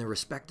this in the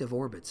respective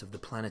orbits of the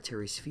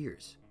planetary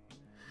spheres,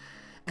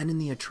 and in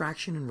the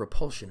attraction and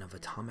repulsion of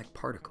atomic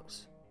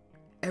particles.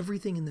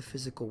 Everything in the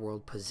physical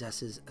world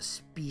possesses a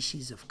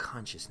species of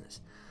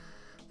consciousness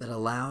that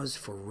allows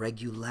for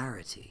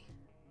regularity.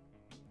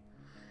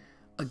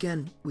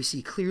 Again, we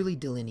see clearly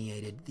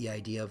delineated the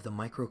idea of the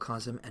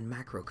microcosm and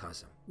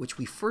macrocosm, which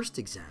we first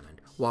examined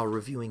while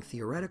reviewing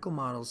theoretical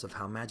models of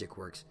how magic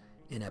works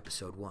in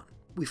episode 1.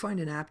 We find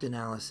an apt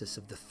analysis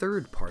of the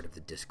third part of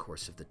the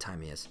discourse of the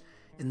Timaeus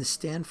in the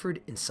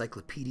Stanford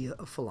Encyclopedia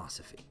of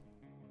Philosophy.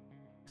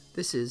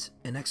 This is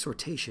an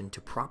exhortation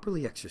to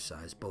properly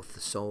exercise both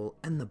the soul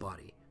and the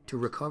body to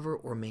recover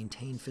or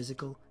maintain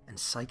physical and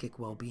psychic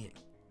well-being.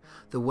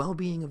 The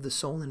well-being of the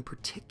soul in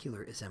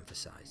particular is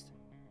emphasized.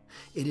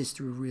 It is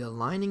through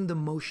realigning the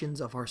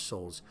motions of our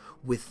souls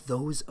with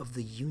those of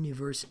the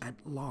universe at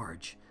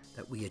large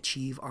that we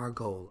achieve our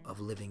goal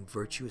of living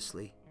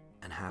virtuously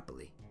and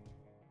happily.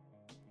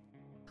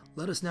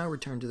 Let us now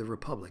return to the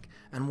Republic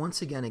and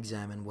once again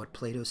examine what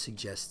Plato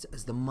suggests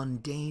as the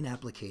mundane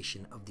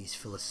application of these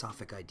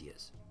philosophic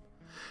ideas.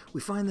 We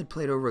find that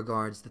Plato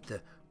regards that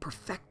the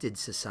perfected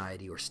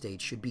society or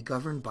state should be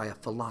governed by a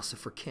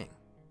philosopher king.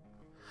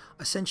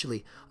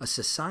 Essentially, a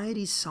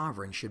society's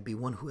sovereign should be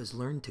one who has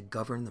learned to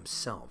govern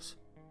themselves.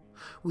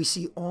 We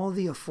see all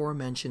the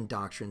aforementioned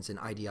doctrines and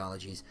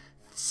ideologies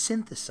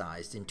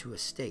synthesized into a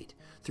state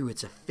through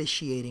its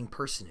officiating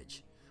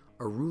personage,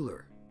 a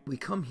ruler. We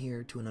come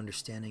here to an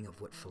understanding of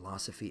what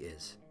philosophy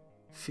is,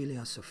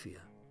 philia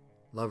sophia,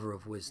 lover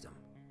of wisdom.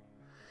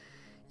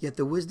 Yet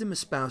the wisdom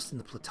espoused in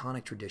the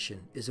Platonic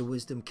tradition is a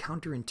wisdom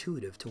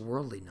counterintuitive to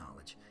worldly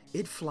knowledge.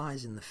 It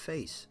flies in the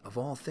face of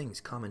all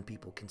things common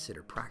people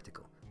consider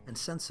practical and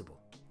sensible.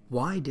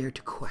 Why dare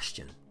to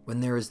question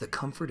when there is the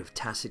comfort of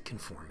tacit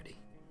conformity?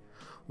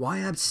 Why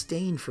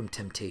abstain from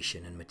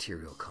temptation and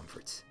material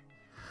comforts?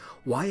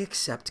 Why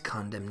accept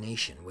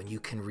condemnation when you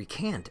can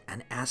recant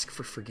and ask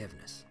for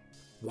forgiveness?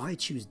 Why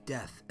choose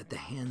death at the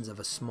hands of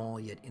a small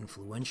yet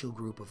influential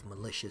group of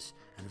malicious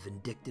and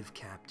vindictive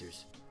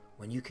captors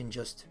when you can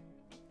just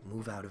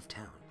move out of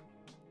town?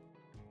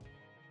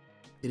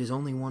 It is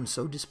only one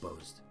so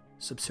disposed,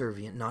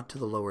 subservient not to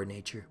the lower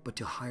nature but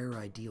to higher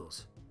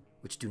ideals,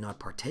 which do not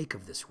partake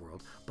of this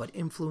world but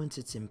influence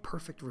its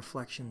imperfect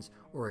reflections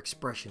or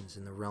expressions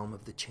in the realm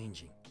of the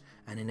changing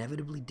and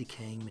inevitably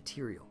decaying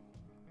material.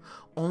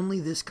 Only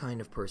this kind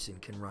of person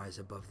can rise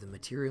above the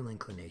material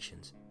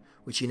inclinations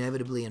which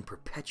inevitably and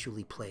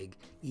perpetually plague,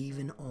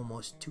 even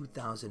almost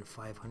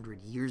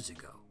 2,500 years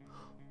ago,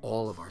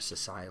 all of our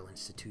societal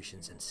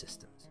institutions and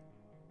systems.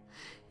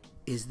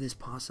 Is this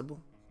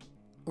possible?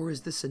 Or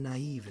is this a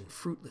naive and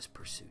fruitless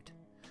pursuit?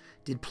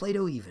 Did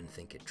Plato even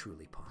think it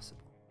truly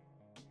possible?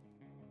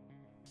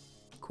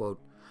 Quote,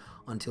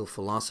 "Until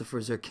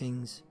philosophers are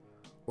kings,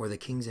 or the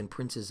kings and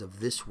princes of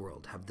this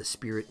world have the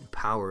spirit and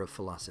power of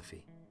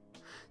philosophy,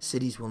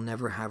 cities will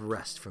never have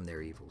rest from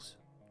their evils.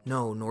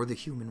 No, nor the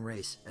human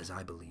race, as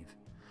I believe.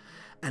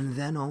 And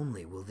then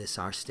only will this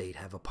our state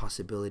have a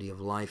possibility of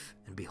life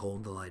and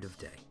behold the light of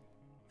day."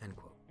 End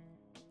quote.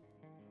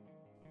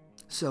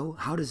 So,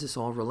 how does this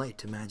all relate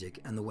to magic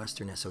and the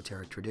Western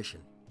Esoteric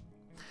Tradition?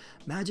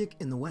 Magic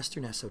in the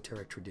Western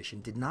Esoteric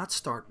Tradition did not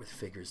start with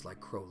figures like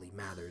Crowley,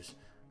 Mathers,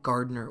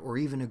 Gardner, or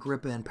even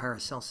Agrippa and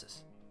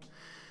Paracelsus.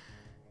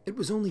 It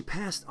was only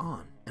passed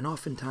on, and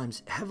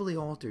oftentimes heavily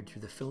altered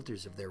through the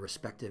filters of their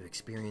respective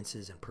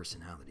experiences and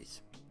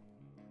personalities.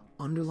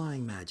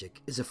 Underlying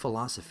magic is a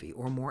philosophy,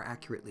 or more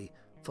accurately,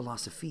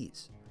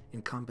 philosophies,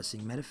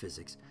 encompassing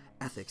metaphysics,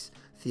 ethics,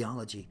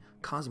 theology,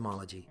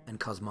 cosmology, and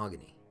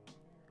cosmogony.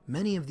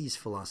 Many of these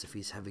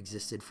philosophies have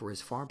existed for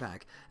as far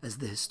back as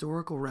the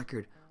historical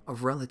record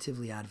of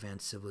relatively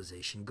advanced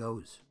civilization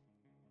goes.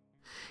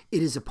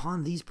 It is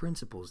upon these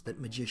principles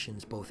that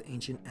magicians, both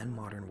ancient and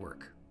modern,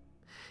 work.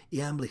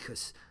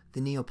 Iamblichus,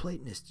 the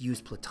Neoplatonist,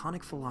 used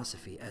Platonic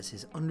philosophy as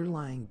his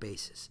underlying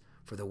basis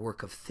for the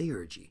work of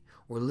theurgy,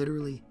 or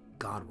literally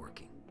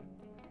God-working.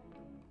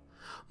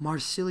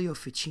 Marsilio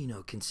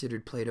Ficino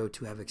considered Plato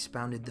to have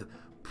expounded the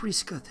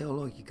Prisca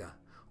Theologica,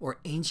 or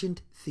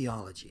ancient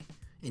theology,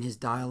 in his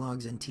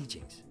dialogues and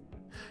teachings.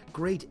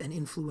 Great and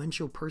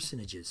influential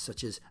personages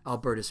such as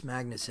Albertus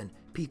Magnus and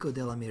Pico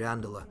della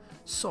Mirandola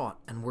sought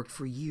and worked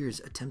for years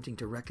attempting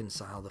to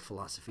reconcile the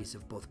philosophies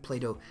of both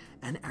Plato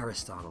and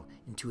Aristotle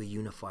into a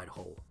unified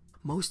whole.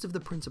 Most of the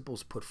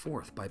principles put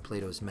forth by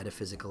Plato's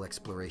metaphysical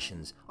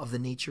explorations of the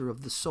nature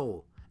of the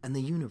soul and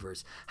the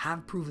universe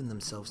have proven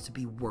themselves to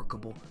be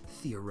workable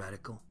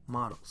theoretical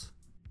models.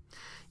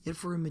 Yet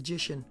for a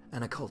magician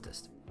and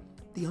occultist,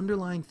 the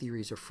underlying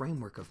theories or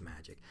framework of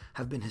magic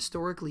have been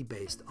historically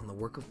based on the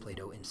work of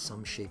Plato in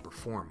some shape or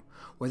form,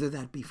 whether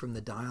that be from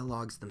the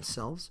dialogues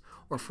themselves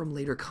or from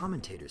later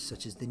commentators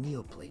such as the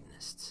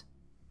Neoplatonists.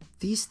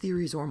 These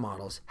theories or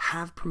models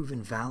have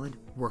proven valid,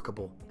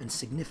 workable, and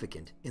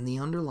significant in the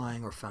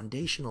underlying or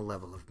foundational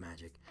level of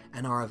magic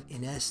and are of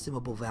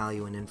inestimable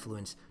value and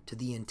influence to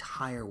the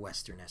entire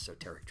Western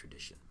esoteric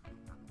tradition.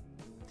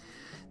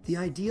 The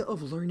idea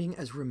of learning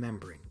as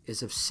remembering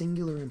is of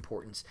singular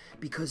importance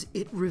because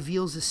it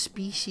reveals a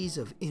species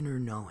of inner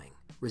knowing,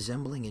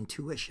 resembling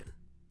intuition.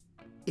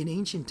 In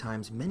ancient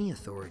times, many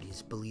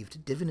authorities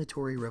believed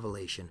divinatory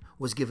revelation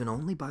was given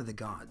only by the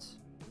gods.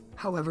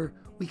 However,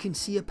 we can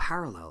see a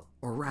parallel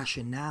or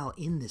rationale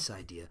in this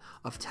idea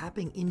of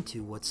tapping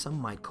into what some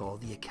might call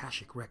the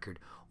Akashic record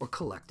or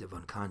collective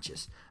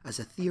unconscious as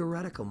a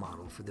theoretical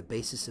model for the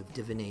basis of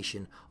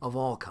divination of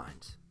all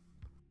kinds.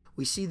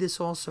 We see this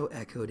also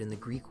echoed in the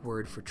Greek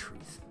word for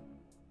truth,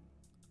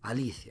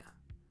 aletheia.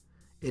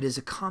 It is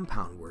a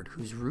compound word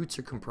whose roots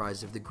are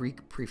comprised of the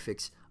Greek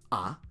prefix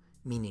a,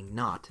 meaning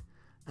not,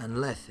 and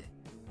lethe,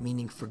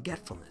 meaning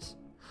forgetfulness.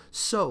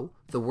 So,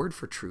 the word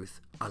for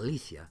truth,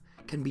 aletheia,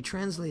 can be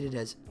translated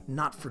as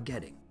not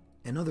forgetting,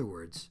 in other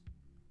words,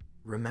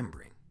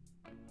 remembering.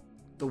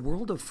 The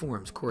world of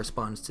forms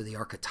corresponds to the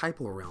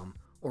archetypal realm,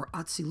 or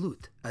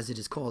Atzilut, as it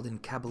is called in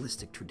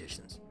Kabbalistic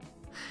traditions.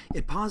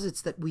 It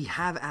posits that we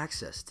have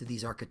access to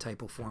these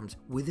archetypal forms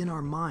within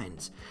our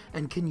minds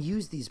and can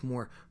use these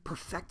more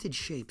perfected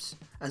shapes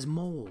as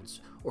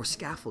molds or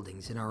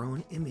scaffoldings in our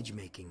own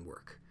image-making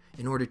work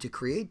in order to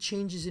create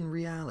changes in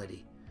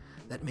reality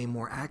that may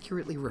more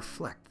accurately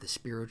reflect the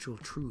spiritual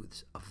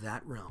truths of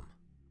that realm.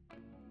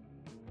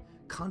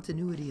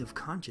 Continuity of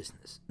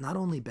consciousness not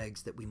only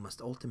begs that we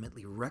must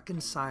ultimately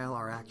reconcile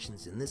our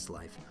actions in this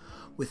life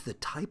with the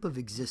type of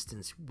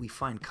existence we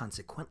find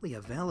consequently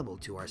available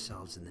to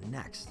ourselves in the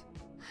next,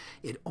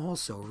 it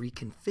also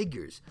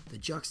reconfigures the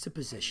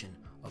juxtaposition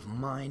of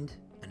mind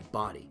and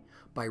body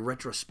by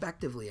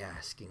retrospectively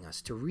asking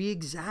us to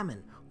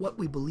re-examine what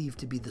we believe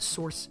to be the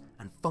source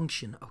and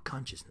function of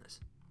consciousness.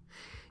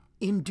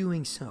 In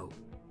doing so,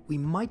 we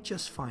might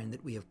just find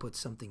that we have put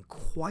something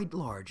quite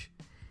large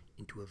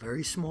into a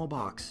very small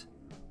box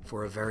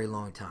for a very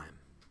long time.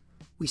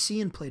 We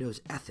see in Plato's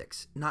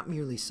Ethics not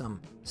merely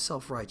some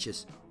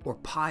self-righteous or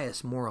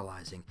pious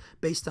moralizing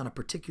based on a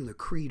particular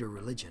creed or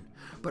religion,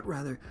 but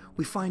rather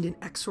we find an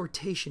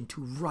exhortation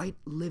to right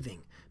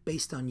living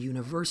based on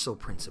universal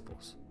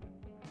principles.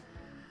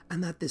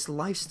 And that this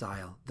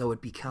lifestyle, though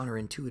it be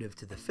counterintuitive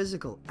to the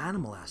physical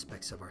animal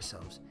aspects of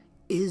ourselves,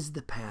 is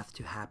the path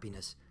to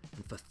happiness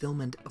and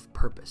fulfillment of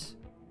purpose,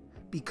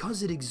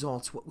 because it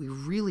exalts what we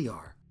really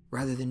are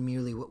rather than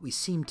merely what we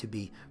seem to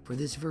be for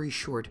this very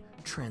short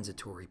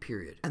transitory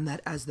period, and that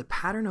as the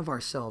pattern of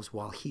ourselves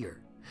while here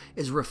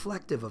is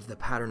reflective of the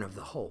pattern of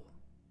the whole,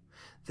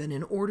 then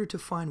in order to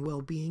find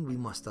well-being we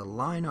must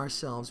align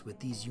ourselves with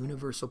these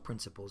universal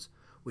principles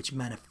which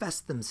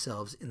manifest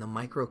themselves in the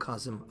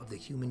microcosm of the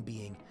human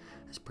being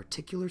as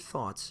particular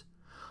thoughts,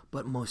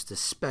 but most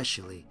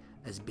especially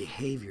as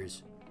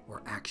behaviors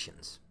or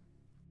actions.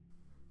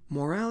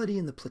 Morality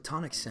in the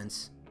Platonic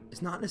sense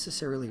is not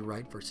necessarily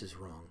right versus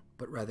wrong,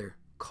 but rather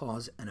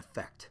cause and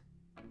effect.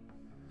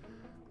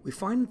 We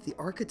find that the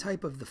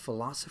archetype of the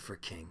philosopher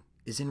king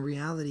is in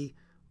reality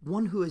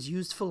one who has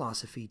used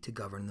philosophy to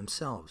govern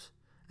themselves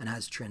and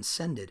has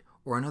transcended,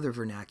 or in other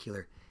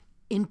vernacular,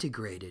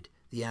 integrated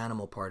the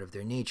animal part of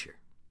their nature.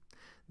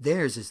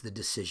 Theirs is the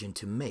decision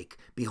to make,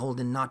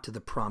 beholden not to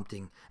the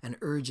prompting and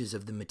urges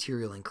of the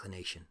material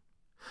inclination,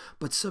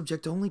 but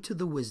subject only to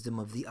the wisdom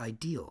of the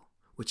ideal,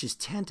 which is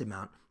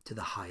tantamount to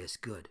the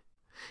highest good.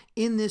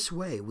 In this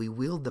way, we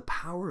wield the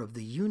power of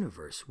the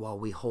universe while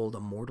we hold a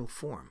mortal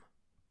form.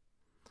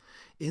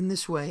 In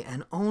this way,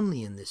 and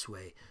only in this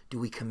way, do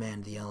we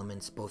command the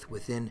elements both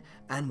within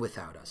and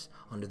without us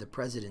under the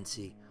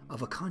presidency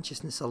of a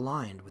consciousness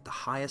aligned with the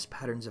highest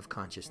patterns of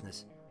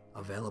consciousness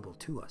available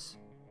to us.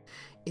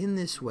 In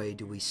this way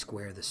do we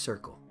square the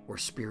circle, or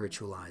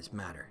spiritualize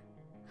matter,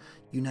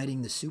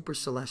 uniting the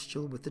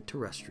super-celestial with the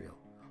terrestrial,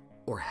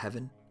 or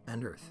heaven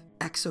and earth.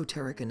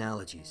 Exoteric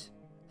analogies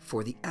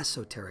for the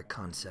esoteric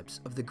concepts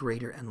of the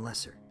greater and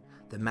lesser,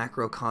 the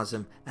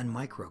macrocosm and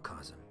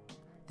microcosm,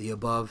 the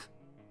above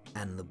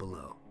and the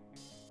below.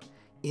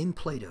 In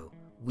Plato,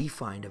 we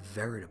find a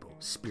veritable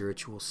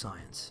spiritual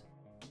science.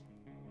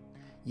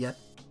 Yet,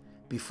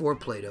 before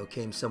Plato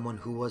came someone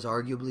who was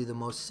arguably the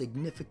most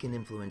significant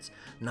influence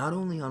not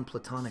only on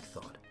Platonic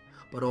thought,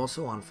 but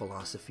also on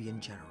philosophy in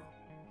general.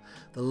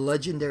 The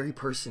legendary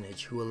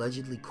personage who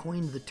allegedly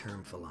coined the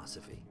term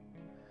philosophy,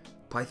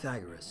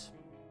 Pythagoras.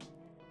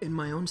 In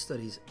my own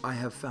studies, I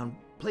have found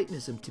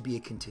Platonism to be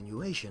a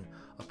continuation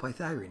of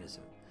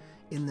Pythagoreanism,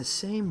 in the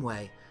same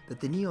way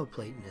that the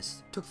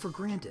Neoplatonists took for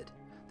granted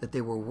that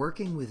they were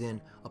working within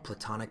a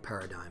Platonic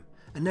paradigm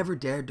and never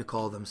dared to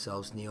call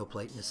themselves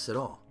Neoplatonists at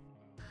all.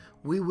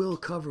 We will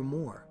cover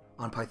more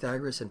on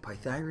Pythagoras and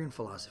Pythagorean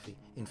philosophy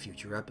in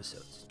future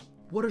episodes.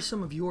 What are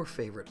some of your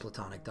favorite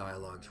Platonic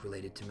dialogues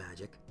related to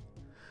magic?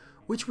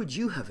 Which would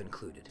you have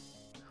included?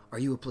 Are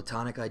you a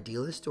Platonic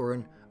idealist or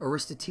an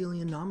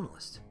Aristotelian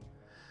nominalist?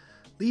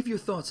 Leave your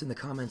thoughts in the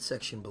comments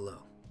section below.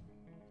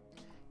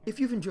 If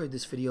you've enjoyed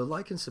this video,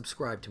 like and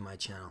subscribe to my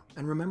channel,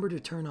 and remember to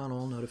turn on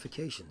all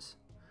notifications.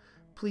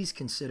 Please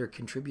consider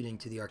contributing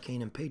to the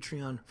Arcanvm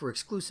Patreon for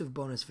exclusive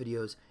bonus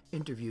videos,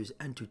 interviews,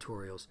 and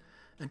tutorials,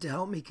 and to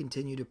help me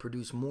continue to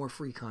produce more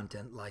free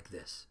content like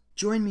this.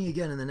 Join me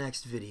again in the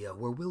next video,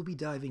 where we'll be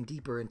diving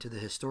deeper into the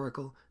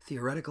historical,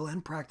 theoretical,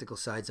 and practical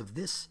sides of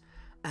this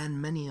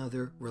and many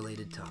other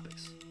related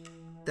topics.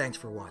 Thanks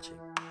for watching.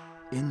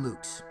 In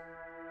Luke's.